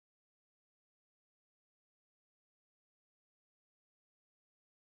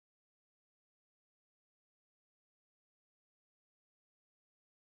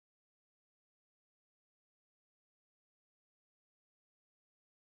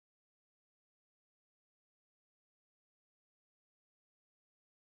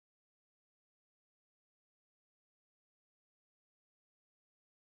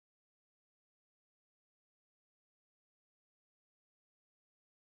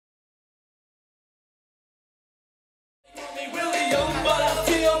me really young, but I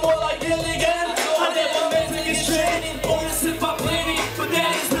feel more like Gilligan. I never meant to get stranded or to slip my planning, but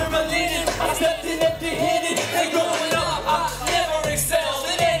that is never needed. I stepped in empty-handed, and growing up, I never excelled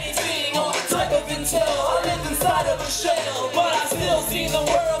in anything or type of intel. I lived inside of a shell, but I still seen the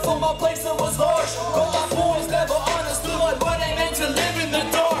world from a place that was harsh. But my boys never understood what they meant to live in the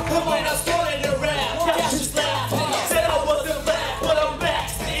dark. And when I started to rap, cash just laughed and said I wasn't back, but I'm back.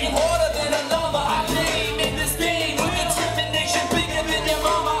 Staying harder than a number. I came in this game with determination bigger than your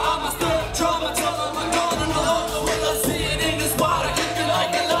mama. I'm a stir trauma till I'm gone and alone. Will I see it in this water? Kicking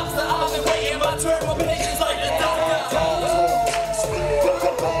like a lobster. I've been waiting my turn for patience like a doctor.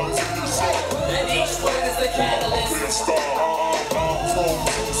 And each word is a catalyst.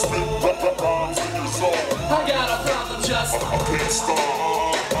 I got a problem just.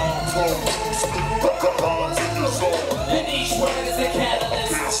 And each word is a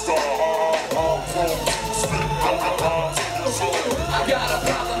catalyst. I got a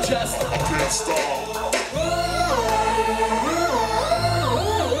problem just.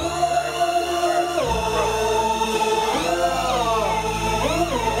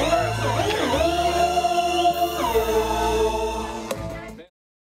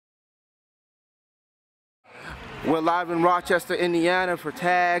 We're live in Rochester, Indiana for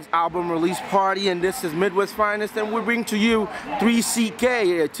T.A.G's Album Release Party, and this is Midwest Finest, and we bring to you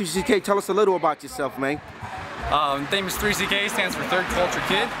 3CK. 3CK, tell us a little about yourself, man. Name is 3CK, stands for Third Culture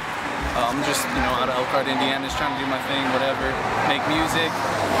Kid. I'm just, out of Elkhart, Indiana, just trying to do my thing, whatever. Make music,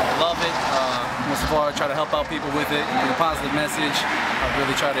 love it. Most of all, I try to help out people with it, with a positive message. I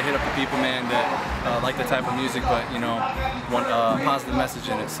really try to hit up the people, man, that like the type of music, but want a positive message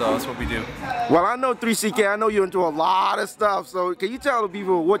in it. So that's what we do. Well, I know 3CK. I know you're into a lot of stuff. So can you tell the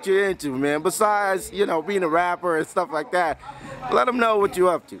people what you're into, man? Besides, being a rapper and stuff like that, let them know what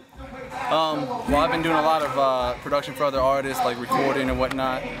you're up to. Well, I've been doing a lot of production for other artists, like recording and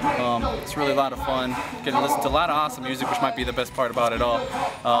whatnot. It's really a lot of fun. Getting to listen to a lot of awesome music, which might be the best part about it all.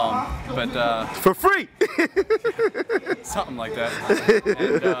 For free! Something like that.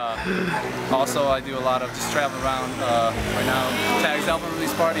 And also, I do a lot of just traveling around right now. T.A.G's Album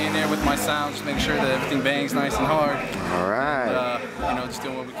Release Party in there with my sound, just making sure that everything bangs nice and hard. All right. And, just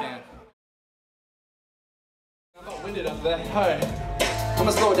doing what we can. I'm not winded up there. All right. I'm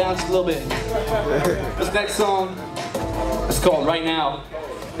gonna slow it down just a little bit. This next song is called Right Now,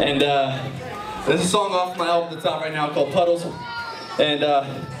 and there's a song off my album that's out right now called Puddles. And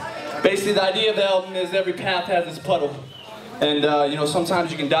basically the idea of the album is every path has its puddle, and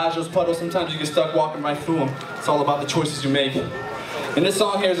sometimes you can dodge those puddles, sometimes you get stuck walking right through them. It's all about the choices you make. And this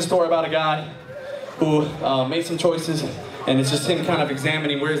song here is a story about a guy who made some choices, and it's just him kind of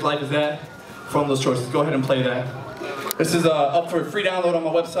examining where his life is at from those choices. Go ahead and play that. This is up for free download on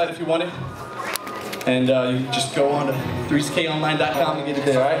my website if you want it. And you can just go on to 3skonline.com and get it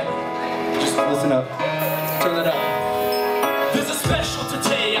there, alright? Just listen up. Turn it up. There's a special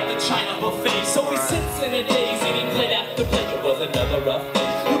today at the China buffet. So he sits in a daze, eating plate after plate. It was another rough day.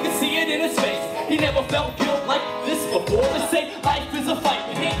 You can see it in his face. He never felt guilt like this before. They say life is a fight,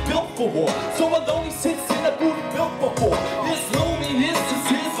 it ain't built for war. So alone he sits in a booth built for war. This loneliness is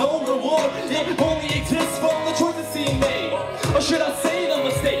his own reward. It only exists from the choices he made. Or should I say the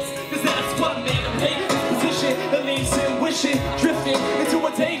mistakes? Cause that's what made him hate his position that leaves him wishing, drifting into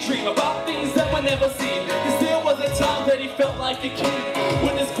a daydream about things that were never seen. Cause there was a time that he felt like a king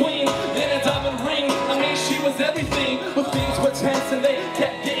with his queen, then a diamond ring. I mean, she was everything, but things were tense and they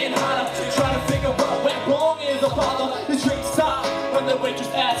kept getting hotter. Trying to figure out what went wrong is a problem. The drink stopped when the waitress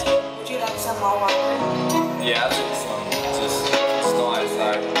asked, would you like some more water? Yeah, I'll drink some. Just go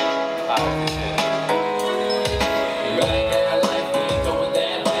outside. Right now, life ain't going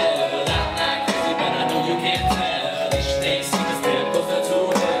that well. I'm not crazy, but I know you can't tell. Each day seems a step closer to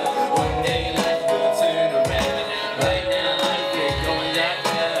hell. One day life will turn around. Right now, life ain't going that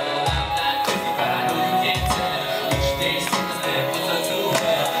well. I'm not crazy, but I know you can't tell. Each day seems a step closer to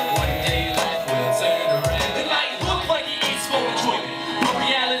hell. One day life will turn around. It might look like he eats for enjoyment, but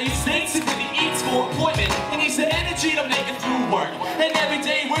reality states that he eats for employment. He needs the energy to make it through work. And every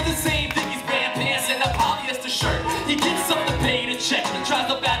day we're the same thing. He's wearing pants and a polyester shirt. He gets up to pay the check and tries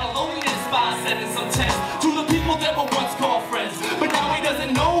to battle loneliness by setting some tests to the people that were once called friends. But now he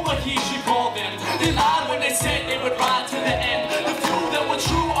doesn't know what he should call them. They lied when they said they would ride to the end. The few that were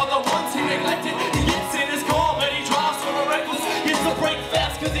true are the ones he neglected. He gets in his car but he drives sort of reckless. He gets to break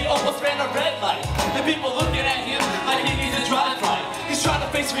fast cause he almost ran a red light. And people looking at him like he needs to drive right. He's trying to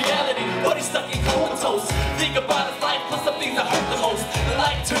face reality, but he's stuck in comatose. Think about his life plus the things that hurt the most. The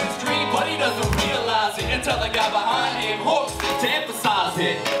light turns green but he doesn't realize it until the guy behind him hooks to emphasize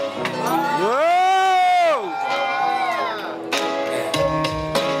it. Whoa!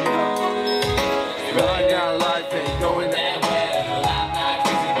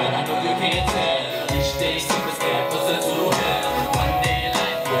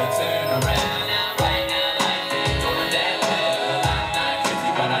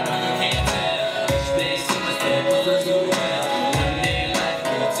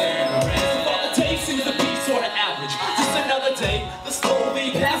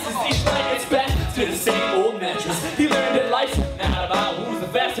 passes each night, it's back to the same old mattress. He learned that life's not about who's the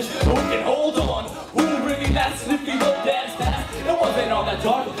fastest, who can hold on, who really lasts. If he looked at his past, it wasn't all that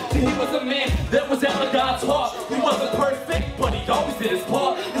dark. See, he was a man that was after God's heart. He wasn't perfect, but he always did his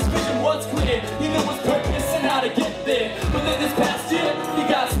part. His vision was clear, he knew his purpose and how to get there. But then this past year, he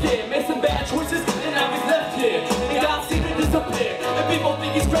got scared, made some bad choices, and now he's left here. And God seemed to disappear, and people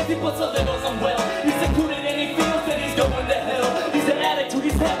think he's crazy, but so little unwell. He's secluded and he feels that he's going to hell. He's an addict to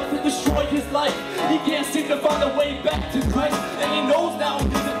these habits that destroy his life. He can't seem to find a way back to Christ, and he knows now he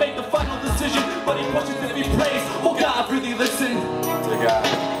needs to make the final decision. But he pushes if he prays, oh God, really listen to God.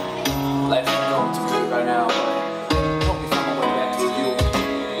 Life is going too good right now, but help me find my way back to you.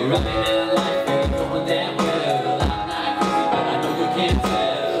 You're running out of life, ain't going that well. I'm not crazy, but I know you can't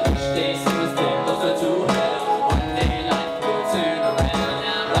tell. Each day seems a step closer to hell. One day life will turn around.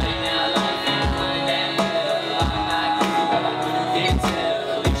 Right now life ain't going that well. I'm not crazy, but I know you can't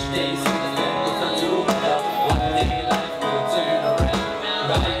tell. Each day seems a step closer to hell. One day life will turn around.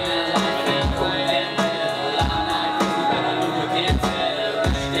 Right now life ain't going that well. I'm not crazy, but I know you can't tell.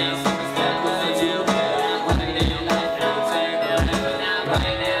 Each day seems a step closer to hell. One day life will turn around.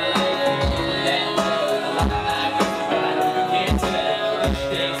 Right now life ain't going that well. I'm not crazy, but I know you can't tell. Each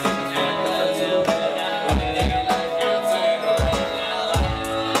day seems a step closer to hell. One day life will turn around.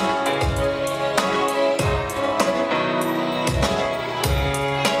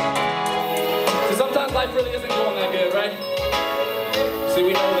 So sometimes life really isn't going that good, right? See,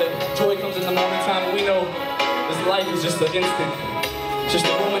 we know that joy comes in the morning time, and we know this life is just an instant, just a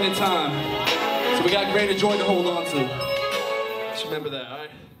moment in time. So we got greater joy to hold on to. Just remember that, all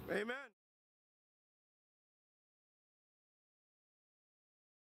right? Amen.